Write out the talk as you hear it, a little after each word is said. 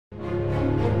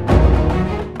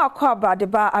Akwaba de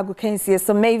ba agukensie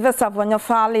so mave savonya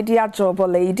fa lady ajobo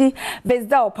lady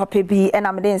bezda o papa bi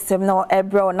enamde nsem no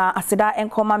ebro na aseda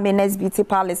enkoma menes beauty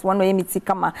palace one way miti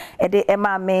kama ede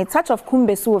ema me touch of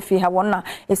kumbe so ofi ha wona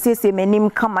esese menim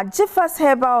kama Jeffers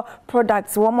herbal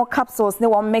products womo capsules ne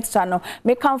one mixture no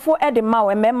me kanfo ede ma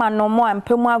we mema no mo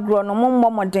ampemu agro no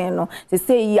mo moden no se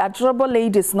say ajobo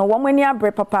ladies no womo ani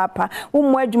abre papa wo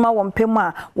mo adwuma wo mpemu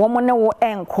a womo ne wo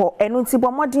enko enu nti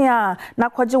bo moden a na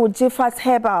kwaje wo Jeffers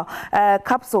herbal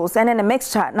capsules and then a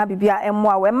mixture na bibia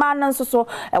emwa we ma nan so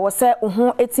we se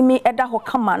ho etimi eda ho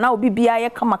kama na obibia ye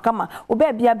kama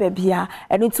obebia babia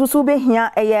enu nti so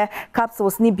behia eye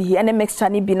capsules ni bi and mixture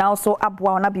ni bi na so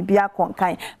aboa na bibia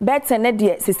konkan better ne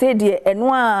de sese de enu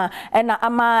a na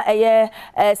ama eye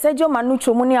Sergio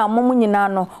Manucho mu ni amomu nyina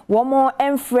no wo mo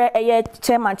emfre eye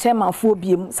chairman fu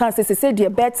obiem san sese de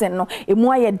better no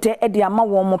emu aye de ama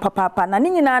wo mo papa na ni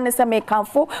nyina ne se me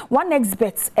kanfo one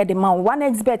expert e de ma one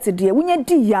expert de wunya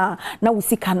di ya na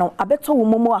wusika no abeto wo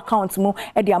momo account mu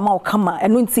e de ama o kama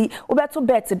enu nti obeto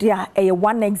bet de a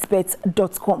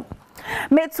oneexpert.com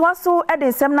Metwaso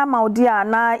edensem na maudia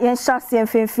na yenshasi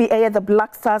enfenfi the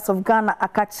Black Stars of Ghana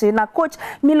akachi na coach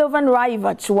Milovan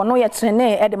Raivac wono ye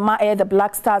trene edema the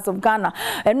Black Stars of Ghana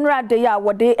enra de ya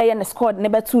wode ne squad ne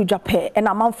betu Japan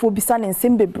na manfo bisa ne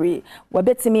nsem bebre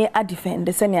wabetimi a defend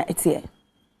senia etie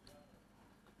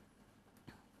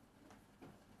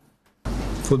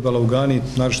Fudbala u Gani,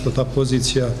 naročito ta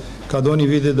pozicija, kad oni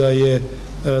vide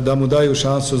da mu daju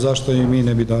šansu, zašto i mi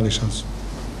ne bi dali šansu?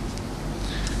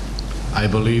 I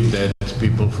believe that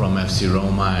people from FC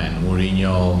Roma and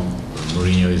Mourinho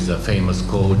is a famous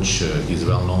coach, he's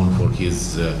well known for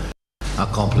his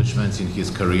accomplishments in his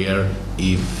career.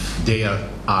 If they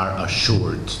are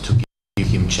assured to give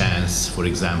him chance, for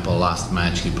example, last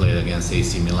match he played against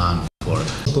AC Milan for...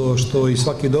 Što i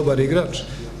svaki dobar igrač,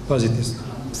 pazite,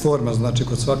 forma znači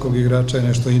kod svakog igrača je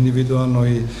nešto individualno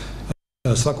i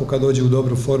svako kad dođe u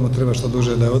dobru formu treba što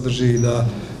duže da je održi i da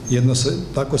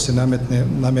tako se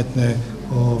nametne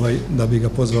da bi ga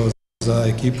pozvao za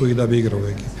ekipu i da bi igrao u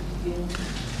ekipi.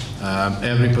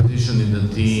 Every position in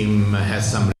the team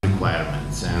has some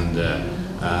requirements and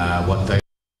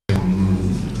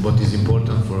what is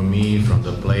important for me from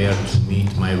the player to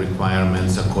meet my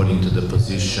requirements according to the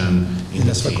position in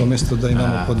the team.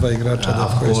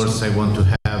 Of course, I want to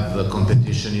have a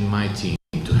competition in my team,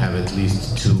 to have at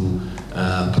least two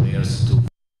players to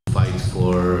fight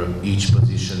for each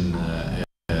position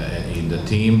in the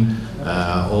team.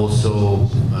 Also,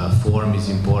 form is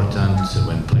important.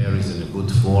 When player is in a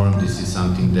good form, this is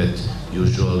something that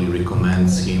usually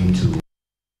recommends him to.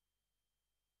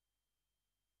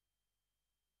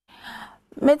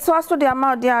 Metwaso de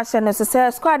amount dia hye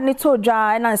se squad ni to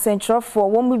dwa na central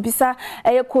for wo mu bisa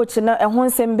coach no ho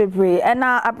nsem bebre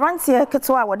na abrantie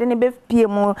keto a wode ne be pie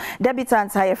mu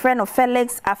debutant a friend of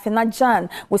Felix Afenajan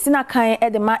wosina kan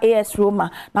edema AS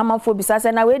Roma na manfo bisa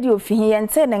se na we di ofihi ye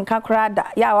nte ne nka krada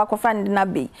ya wakofa ndi na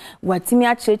be watimi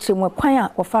a cheche mu kwan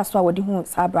a ofa so a wode hu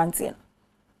sa abrantie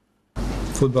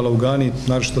Fudbala u Gani,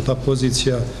 naročito ta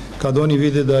pozicija, kad oni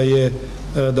vide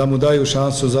da mu daju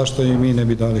šansu, zašto i mi ne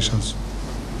bi dali šansu?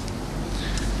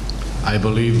 I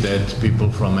believe that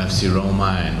people from FC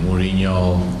Roma and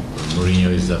Mourinho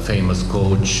is a famous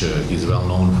coach, he's well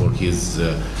known for his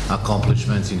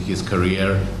accomplishments in his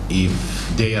career. If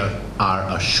they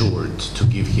are assured to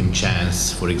give him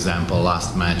chance, for example,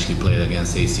 last match he played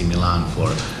against AC Milan for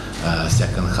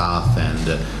second half,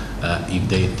 and if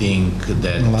they think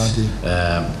that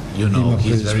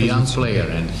he's a very young player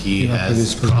and he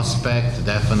has prospect,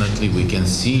 definitely we can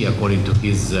see according to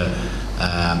his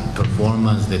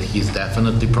performance that he's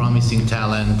definitely promising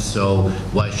talent, so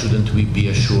why shouldn't we be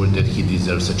assured that he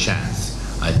deserves a chance?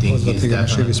 I think he's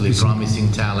definitely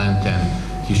promising talent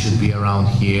and he should be around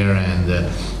here and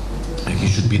he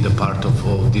should be the part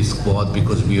of this squad,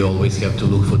 because we always have to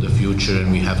look for the future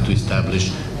and we have to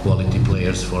establish quality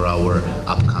players for our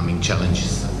upcoming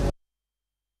challenges.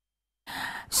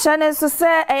 Shane so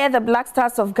say the Black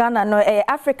Stars of Ghana no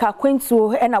Africa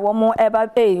kwintu na womo eba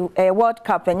World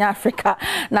Cup in Africa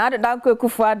na adan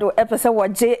kwekufuado epese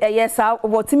woje sa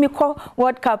wotimi ko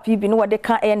World Cup bi no wode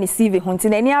kan ne CV hunti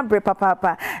na ni abre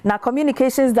papa na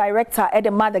communications director at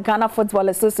the Ghana Football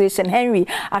Association Henry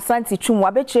Asante Twum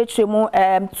wabechechwe mu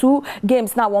 2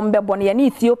 games na won bebo ne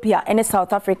Ethiopia and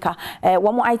South Africa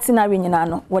womo itinerary nyina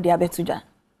no wode abetuja.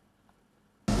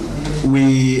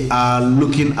 We are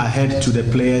looking ahead to the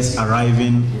players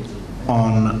arriving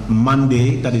on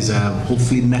Monday, that is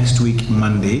hopefully next week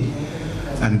Monday,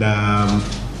 and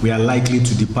we are likely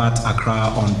to depart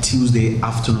Accra on Tuesday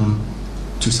afternoon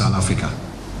to South Africa.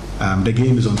 The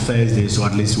game is on Thursday, so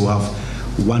at least we'll have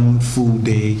 1 full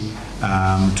day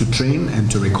to train and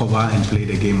to recover and play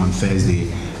the game on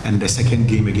Thursday. And the second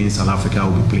game against South Africa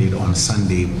will be played on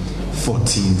Sunday,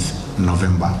 14th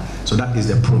November. So that is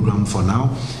the program for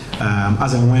now.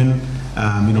 As and when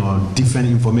different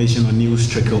information or news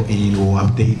trickle in, we'll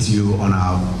update you on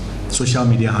our social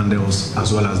media handles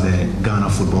as well as the Ghana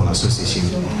Football Association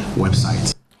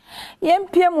website.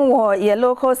 Yempiemu ye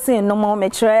local scene no more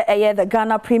metre the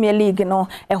Ghana Premier League no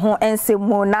ho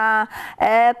ensemu na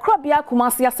krobia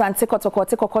Kumasi Asante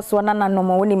kotoko so na no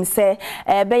mo wonim se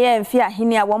beye mfia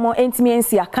hini a womo entimi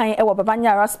ensi akan e wo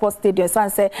Babanyara Sports Stadium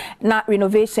sanse na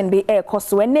renovation be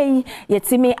koso enei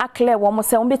yetimi akle womo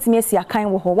se wombetimi esi akan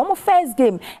wo ho womo first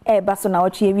game baso na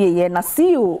otwe wieye na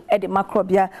CEO de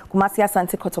makrobia Kumasi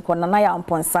Asante kotoko na ya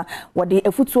amponsa wode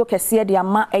efutuo kese de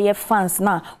ama fans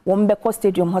na wombeko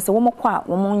stadium ho se womo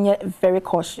very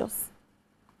cautious.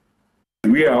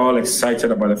 We are all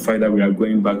excited about the fact that we are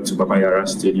going back to Badwam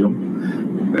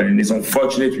Stadium, and it's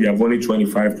unfortunate we have only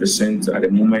 25% at the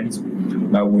moment,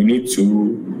 but we need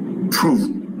to prove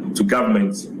to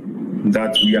government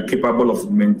that we are capable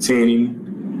of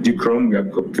maintaining decorum, we are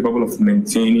capable of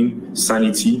maintaining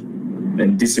sanity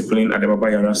and discipline at the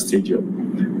Badwam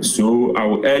Stadium. So I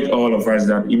will urge all of us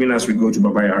that even as we go to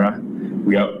Badwam,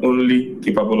 we are only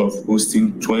capable of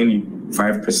hosting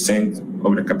 25%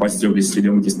 of the capacity of the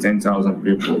stadium, which is 10,000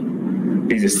 people.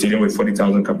 It's a stadium with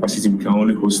 40,000 capacity. We can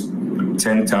only host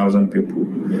 10,000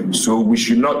 people. So we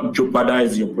should not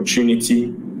jeopardize the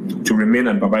opportunity to remain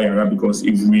at Badwam, because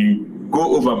if we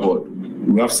go overboard,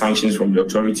 we have sanctions from the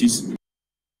authorities.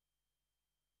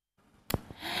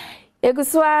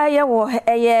 Eguswa yewo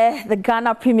the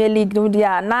Ghana Premier League no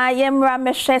dia na yemra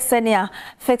mehwe senia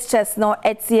fixtures no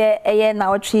etie na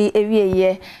otwe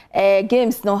ewieye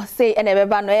games no say ene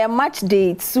beba no match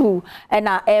day 2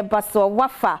 na baso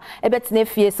wafa ebetine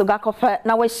fie so gakofa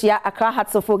na wahia Accra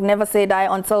Hearts of Oak never say die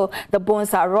until the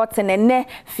bones are rotten ene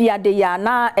fia de ya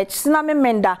na echina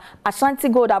memenda Ashanti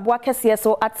Gold aboakese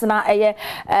so atena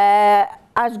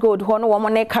Ash Gold hono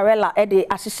womone Karela ede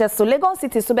ahihye so Lagos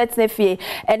City so betne fie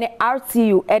ene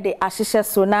RTU ede ahihye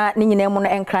so na ni nyina mu no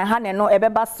enkran ha ne no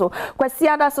ebeba so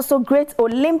kwasiada so Great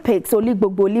Olympics oli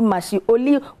gbogboli mashi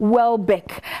oli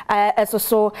Welbeck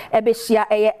so ebehia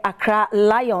Accra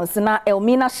Lions na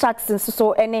Elmina Sharks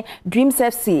so ene Dreams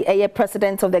FC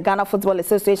president of the Ghana Football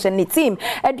Association ni team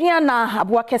aduana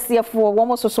aboakesefo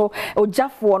womo so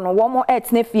ojafo no womo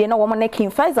etne fie na womo ne King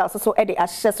Faisal so ede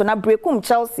ahihye so na Brekum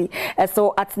Chelsea so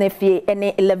at Nefie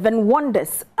any 11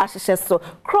 wonders ashishe so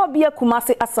Krobia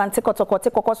Kumasi Asante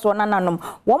kotoko so nananom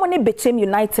womone Bechem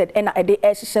United ena ede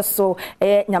ashishe so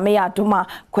nyame ya Adoma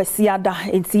kwasiada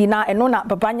entina eno na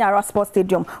Babanyara Sports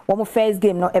Stadium womo first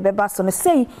game no ebeba so no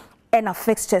say ena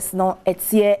fixtures no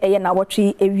etie na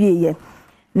watchi ewieye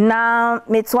na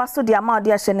metwaso di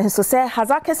amade ahye so say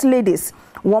Hazakes Ladies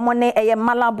womone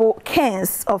Malabo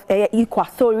Kings of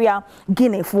Equatorial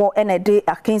Guinea for ND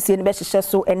akensi ne behye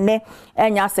so ene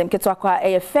enya asem keto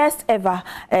akwa first ever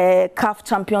CAF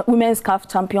champion Women's CAF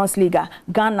Champions League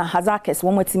Ghana Hazakes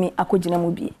womotimi akogina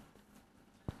mu bi.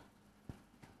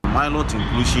 My lot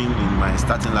inclusion in my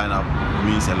starting lineup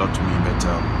means a lot to me, but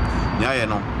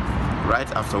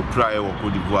right after prior work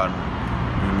with Badwam,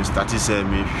 we started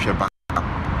me back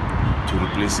to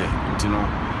replace it,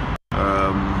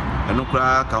 I know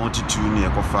county 2 near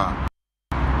Kofa,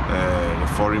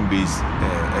 foreign base,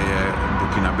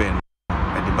 Burkina Faso,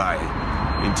 at Dubai.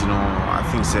 I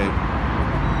think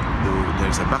there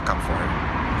is a backup for him.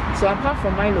 So apart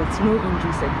from my lot, no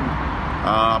injuries again?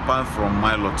 Apart from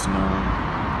my lot, no.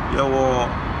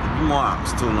 More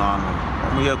still now.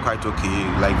 We are quite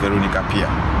okay, like Veronica Pia.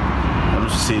 I'm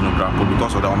not saying no grandpa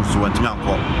because of that. I'm so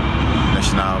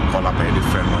national call up a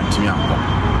different one.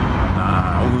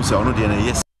 I will say,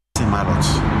 yes. My lot.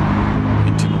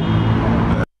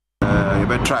 You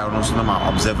better try on also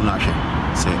observe nation.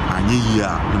 Say,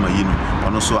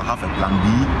 and also I have a plan B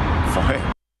for her.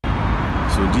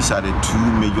 So these are the 2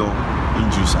 major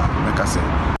injuries. Like I said,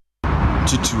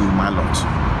 Titu, my lot,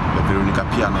 the Veronica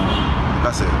Piano, like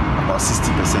I said, about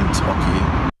 60%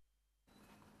 okay.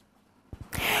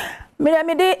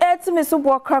 Miramide etimi so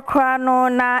bokrakra no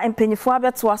na empenyifo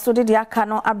abeto aso de aka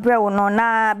no abrewo no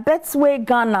na Betway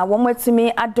Ghana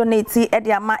womwetimi adonate e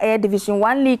de ama Division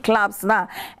 1 League clubs na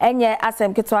enye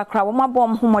asem keto akra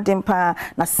womabom homodin pa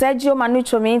na Sergio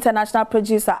Manucho me international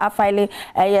producer afile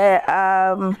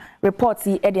report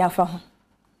e de afa ho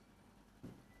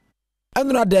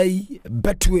Anura dai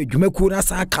Betway dwumaku na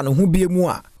sa aka no ho biemu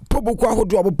a poboku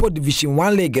ahodo abopo Division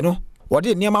 1 League no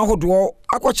wode niam ahodo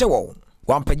akwache wo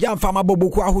wampagya mfama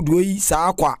boboku ahodo yi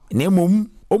saa kwa na emom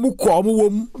omukọ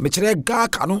omwom mekire ga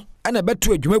aka no ana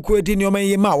betu adwumakuo edi nneoma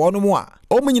yi ma wono mu a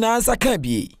omu nyina ansa ka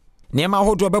bi nneema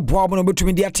hodo beboa omo no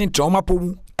betumi di atenten omo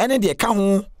apomu ene de ka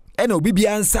ho ena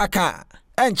obibia ansa ka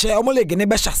enche omo lege ne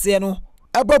be hyase no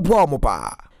ebeboa omo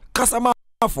pa kasama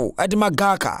afo edima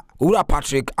gaka ura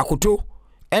Patrick Akoto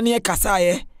ene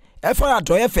kasaye efara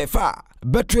adoye fefa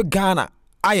betu Ghana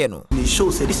ayeno. It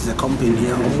shows that this is a company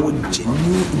here with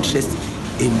genuine interest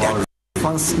in the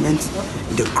advancement,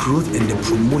 the growth and the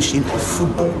promotion of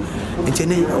football. And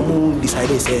then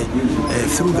decided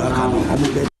through the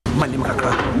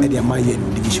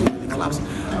division clubs.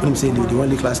 When I'm saying the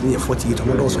only class near 48,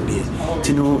 I'm also there.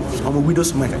 You know, I'm a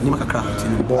widow's mic, Nimakakra,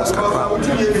 Boss Kakra,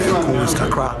 Coons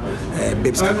Kakra,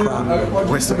 Babes Kakra,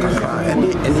 Western Kakra,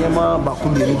 and Yama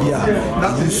Bakum Libya,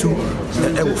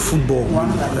 football.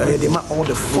 They map all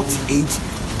the 48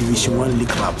 Division 1 league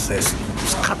clubs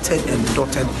scattered and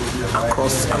dotted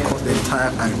across the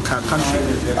entire country.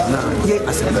 Now, here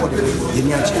as a body,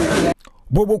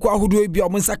 Bobo kwa hudu ebi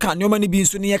omunsa ka nyoma ni bi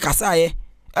nso ne kasaye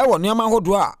e wo nyoma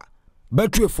hodo a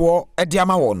batuefo e di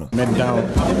ama wo no medal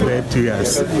 2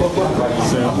 years so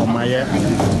omaye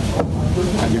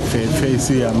and the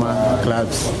face ama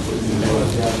clubs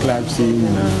in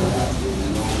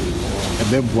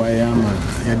the boy ama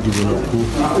ya develop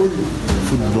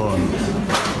football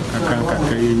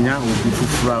akranka nya obi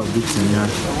fufura obi tinya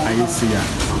ayisia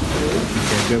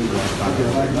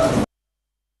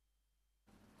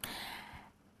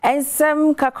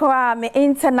Ensem kakwa me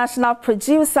international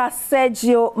producer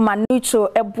Sergio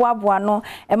Manucho eboaboa no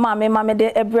mame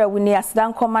de ebre wini aseda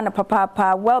nkoma na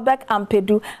papa Welbeck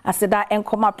Ampedu aseda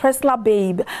enkoma Presla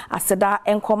Babe aseda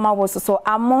enkoma wososo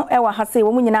amo ewa hase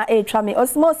wo nyina etwa me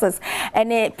osmosis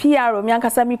ene PR mi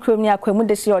ankasa mi krom ni akwemu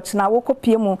de hye ochna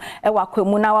wokopie mu ewa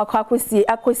akwemu na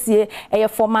akosie eye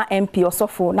former MP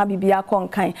osofo na bibia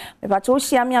konkan me ba cho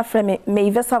hia me afre me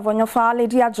Ivesa Vonyo fa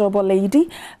lady ajobo lady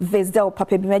Vesdel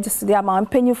papa majesty ama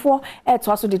mpanyufo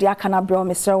eto aso didi aka na bro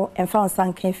mesrew emfa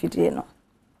nsankan fidie no